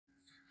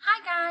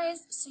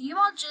guys, so you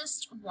all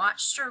just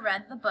watched or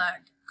read the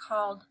book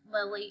called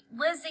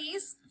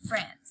Lissy's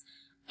Friends.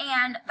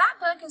 And that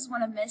book is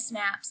one of Miss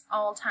Knapp's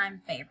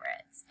all-time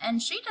favorites.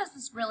 And she does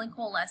this really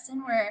cool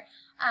lesson where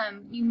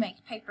you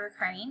make paper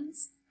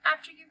cranes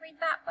after you read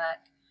that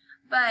book.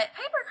 But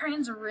paper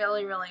cranes are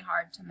really, really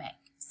hard to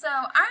make. So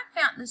I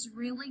found this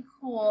really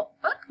cool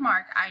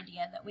bookmark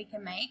idea that we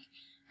can make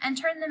and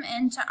turn them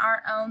into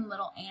our own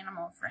little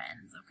animal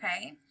friends,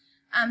 okay?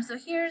 So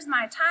here's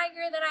my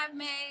tiger that I've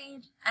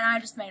made, and I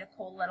just made a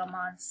cool little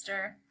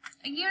monster,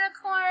 a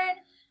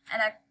unicorn,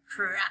 and a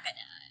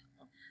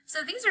crocodile. So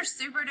these are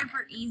super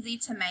duper easy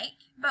to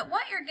make, but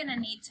what you're going to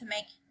need to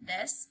make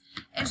this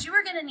is you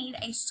are going to need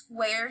a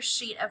square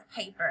sheet of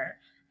paper.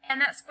 And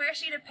that square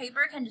sheet of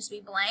paper can just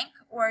be blank,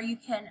 or you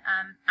can,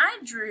 I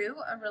drew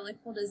a really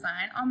cool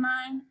design on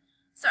mine,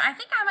 so I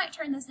think I might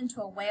turn this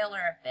into a whale or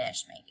a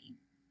fish maybe.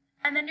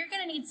 And then you're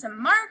going to need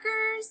some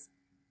markers,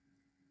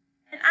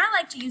 and I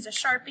like to use a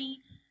Sharpie,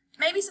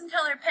 maybe some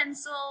colored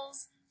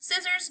pencils,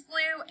 scissors,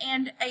 glue,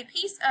 and a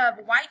piece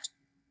of white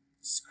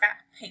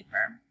scrap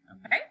paper,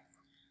 okay?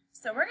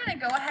 So we're going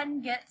to go ahead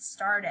and get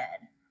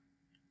started.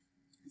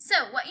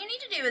 So what you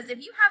need to do is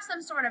if you have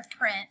some sort of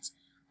print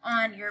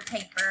on your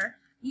paper,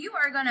 you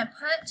are going to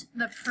put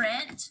the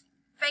print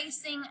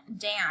facing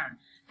down,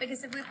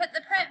 because if we put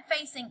the print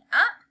facing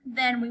up,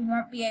 then we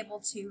won't be able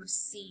to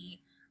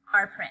see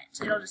our print.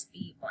 It'll just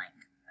be blank,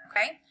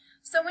 okay?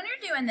 So when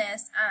you're doing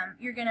this,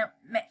 you're going to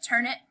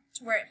turn it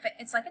to where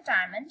it's like a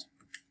diamond,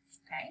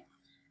 okay?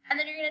 And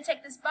then you're going to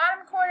take this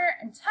bottom corner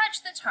and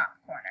touch the top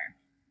corner,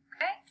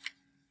 okay?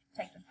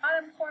 Take the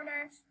bottom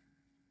corner,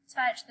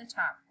 touch the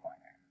top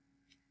corner,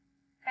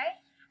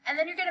 okay? And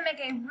then you're going to make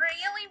a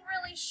really,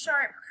 really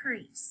sharp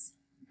crease.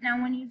 Now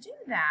when you do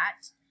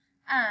that,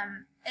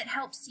 it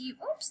helps you,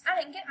 oops, I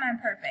didn't get mine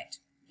perfect.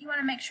 You want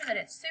to make sure that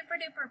it's super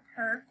duper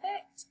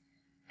perfect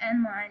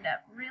and lined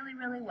up really,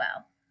 really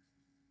well.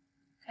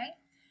 Okay?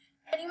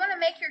 And you want to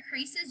make your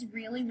creases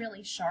really,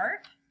 really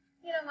sharp.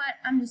 You know what?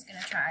 I'm just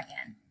going to try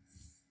again.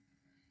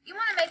 You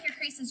want to make your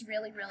creases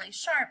really, really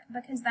sharp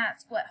because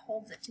that's what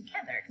holds it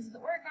together. Because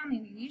with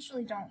origami, we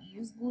usually don't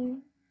use glue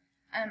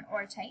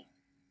or tape.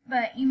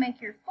 But you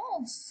make your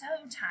folds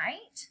so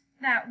tight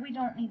that we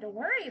don't need to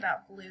worry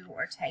about glue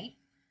or tape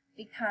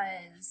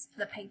because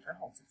the paper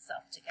holds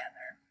itself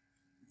together.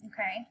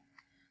 Okay?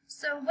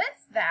 So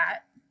with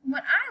that,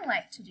 what I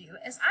like to do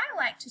is I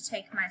like to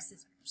take my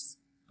scissors.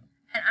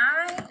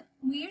 And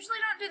we usually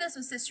don't do this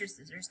with sister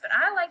scissors, but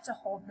I like to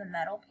hold the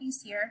metal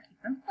piece here,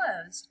 keep them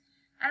closed.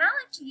 And I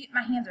like to use,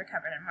 my hands are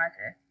covered in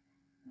marker.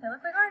 They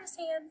look like artist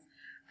hands.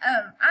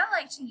 I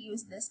like to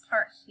use this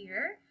part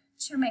here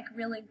to make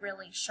really,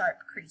 really sharp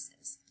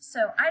creases.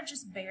 So I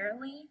just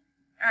barely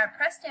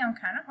press down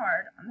kind of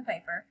hard on the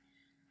paper,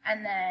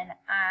 and then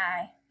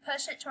I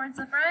push it towards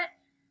the front,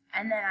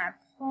 and then I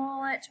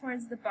pull it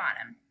towards the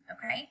bottom,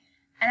 okay?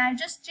 And I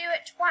just do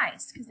it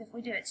twice, because if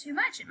we do it too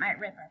much, it might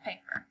rip our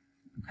paper,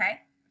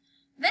 okay?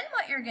 Then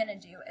what you're going to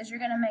do is you're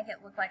going to make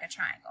it look like a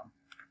triangle.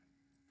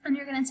 And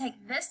you're going to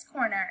take this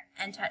corner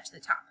and touch the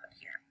top up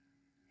here,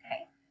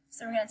 okay?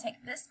 So we're going to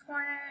take this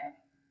corner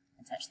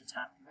and touch the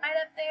top right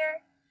up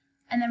there,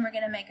 and then we're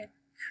going to make a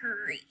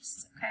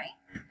crease, okay?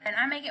 And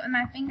I make it with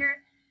my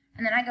finger,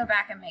 and then I go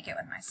back and make it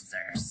with my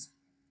scissors,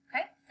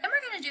 okay? Then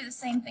we're going to do the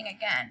same thing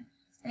again.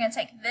 We're going to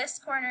take this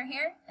corner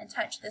here and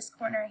touch this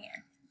corner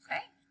here,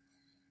 okay?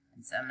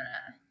 And so I'm going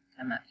to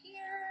come up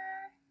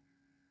here.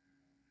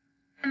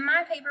 And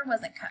my paper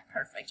wasn't cut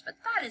perfect, but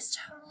that is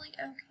totally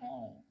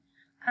okay.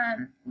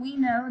 We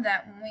know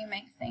that when we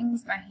make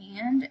things by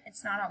hand,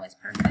 it's not always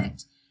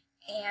perfect,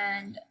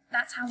 and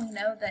that's how we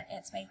know that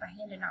it's made by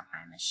hand and not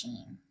by a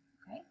machine,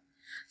 okay?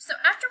 So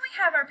after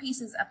we have our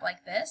pieces up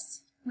like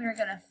this, we're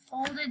going to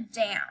fold it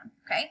down,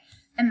 okay,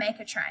 and make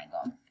a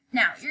triangle.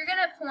 Now, you're going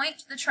to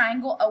point the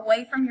triangle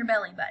away from your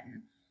belly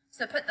button.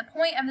 So put the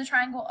point of the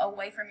triangle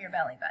away from your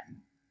belly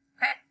button,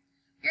 okay?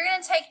 You're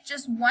going to take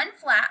just one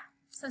flap.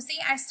 So see,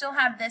 I still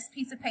have this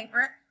piece of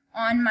paper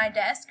on my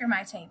desk or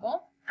my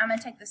table. I'm going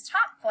to take this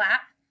top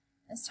flap,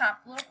 this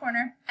top little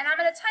corner, and I'm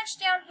going to touch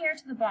down here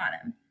to the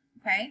bottom,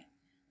 okay?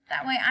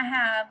 That way I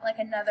have like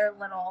another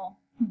little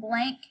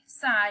blank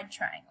side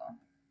triangle,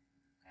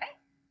 okay?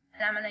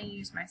 And I'm going to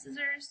use my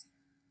scissors.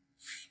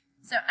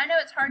 So I know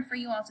it's hard for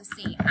you all to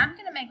see. I'm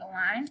going to make a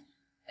line,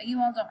 but you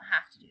all don't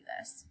have to do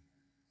this.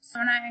 So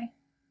when I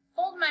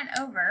fold mine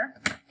over,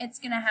 it's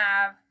going to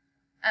have,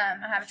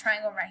 I have a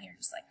triangle right here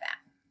just like that,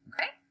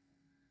 okay?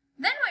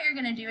 Then what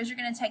you're going to do is you're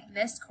going to take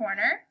this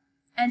corner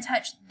and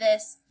touch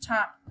this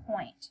top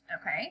point,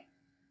 okay?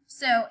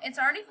 So it's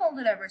already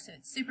folded over, so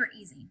it's super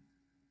easy.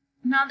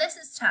 Now this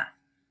is tough.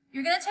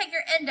 You're going to take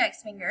your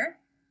index finger,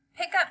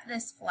 pick up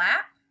this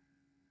flap,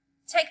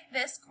 take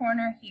this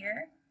corner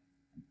here,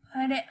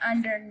 put it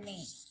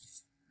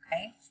underneath,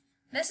 okay?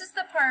 This is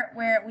the part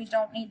where we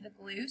don't need the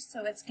glue,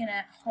 so it's going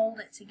to hold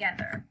it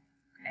together,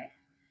 okay?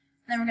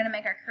 And then we're going to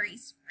make our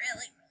crease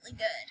really, really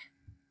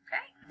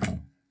good, okay?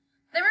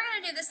 Then we're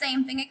going to do the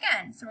same thing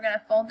again. So we're going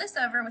to fold this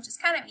over, which is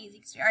kind of easy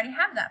because you already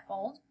have that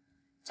fold.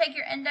 Take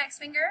your index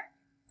finger,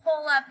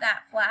 pull up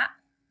that flap,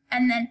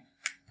 and then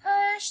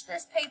push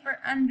this paper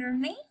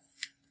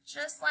underneath,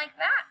 just like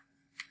that.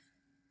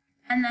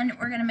 And then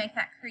we're going to make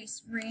that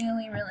crease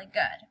really, really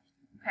good.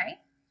 Okay?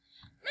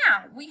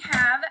 Now, we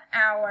have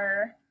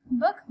our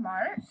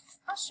bookmark.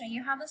 I'll show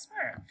you how this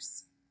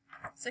works.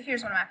 So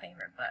here's one of my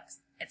favorite books.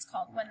 It's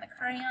called When the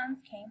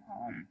Crayons Came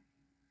Home.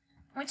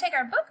 We take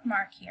our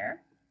bookmark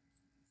here,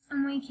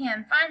 and we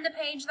can find the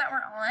page that we're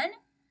on,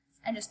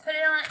 and just put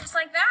it on it just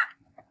like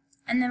that.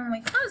 And then when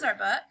we close our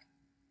book,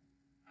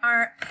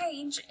 our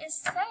page is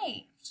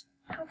saved.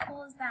 How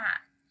cool is that?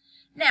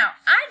 Now,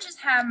 I just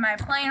have my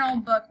plain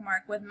old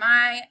bookmark with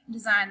my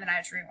design that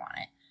I drew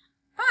on it.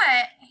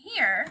 But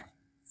here,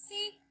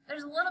 see,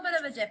 there's a little bit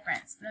of a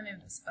difference. Let me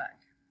move this book.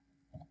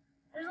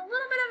 There's a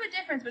little bit of a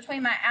difference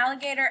between my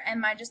alligator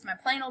and just my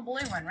plain old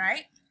blue one,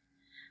 right?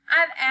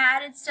 I've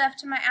added stuff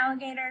to my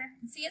alligator.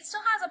 See, it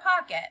still has a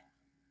pocket,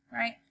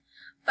 right?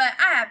 But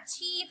I have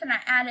teeth, and I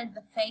added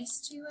the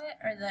face to it,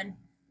 or the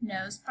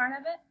nose part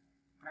of it,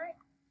 right?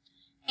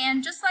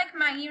 And just like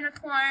my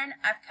unicorn,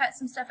 I've cut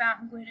some stuff out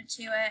and glued it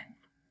to it.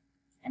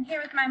 And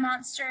here with my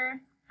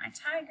monster, my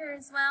tiger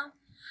as well.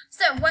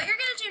 So what you're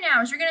going to do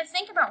now is you're going to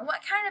think about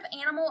what kind of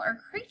animal or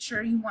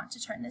creature you want to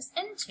turn this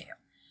into.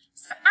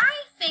 So I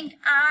think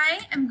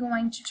I am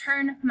going to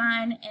turn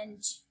mine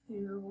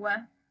into,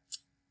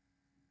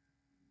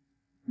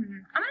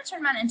 I'm going to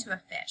turn mine into a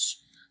fish.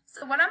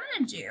 So what I'm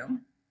going to do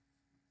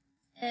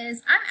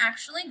is I'm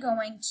actually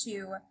going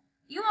to,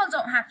 you all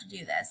don't have to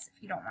do this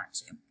if you don't want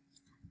to.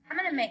 I'm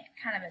going to make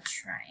kind of a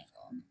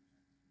triangle.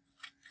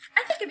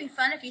 I think it'd be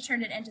fun if you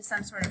turned it into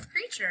some sort of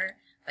creature,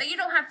 but you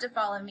don't have to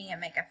follow me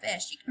and make a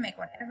fish. You can make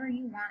whatever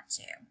you want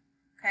to,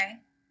 okay?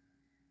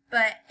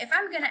 But if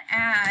I'm going to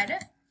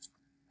add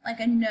like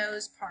a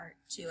nose part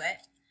to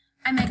it,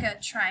 I make a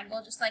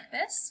triangle just like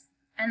this,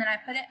 and then I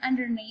put it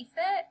underneath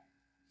it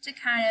to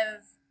kind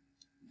of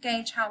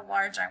gauge how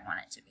large I want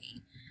it to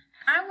be.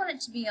 I want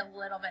it to be a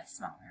little bit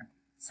smaller,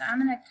 so I'm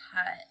going to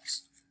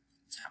cut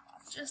the top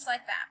off just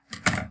like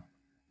that.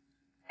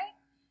 Okay,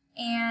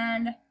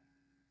 and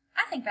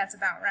I think that's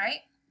about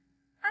right.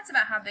 That's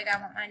about how big I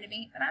want mine to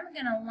be, but I'm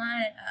going to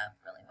line it up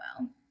really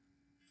well.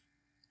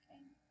 Okay.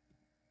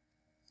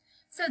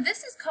 So this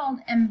is called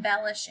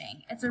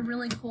embellishing. It's a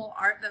really cool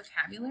art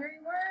vocabulary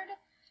word,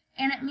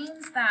 and it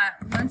means that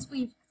once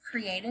we've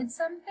created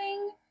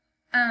something,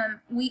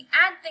 we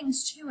add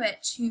things to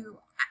it to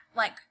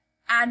like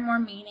add more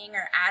meaning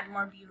or add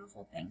more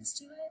beautiful things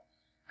to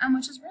it,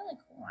 which is really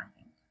cool, I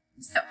think.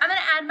 So I'm going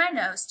to add my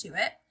nose to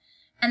it,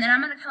 and then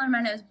I'm going to color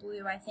my nose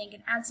blue, I think,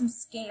 and add some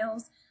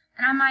scales.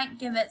 And I might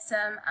give it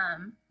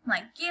some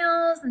like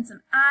gills and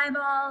some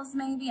eyeballs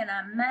maybe, and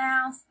a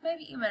mouth,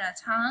 maybe even a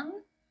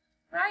tongue,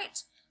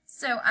 right?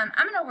 So I'm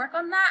going to work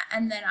on that,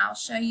 and then I'll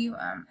show you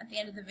at the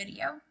end of the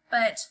video.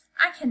 But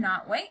I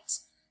cannot wait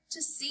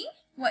to see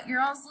what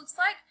your all's looks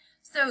like.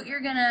 So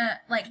you're going to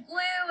like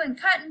glue and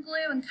cut and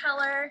glue and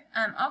color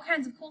all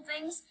kinds of cool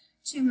things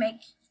to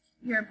make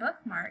your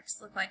bookmarks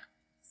look like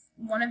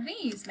one of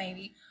these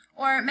maybe,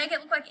 or make it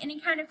look like any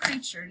kind of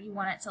creature you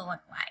want it to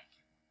look like.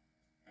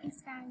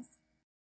 Thanks, guys.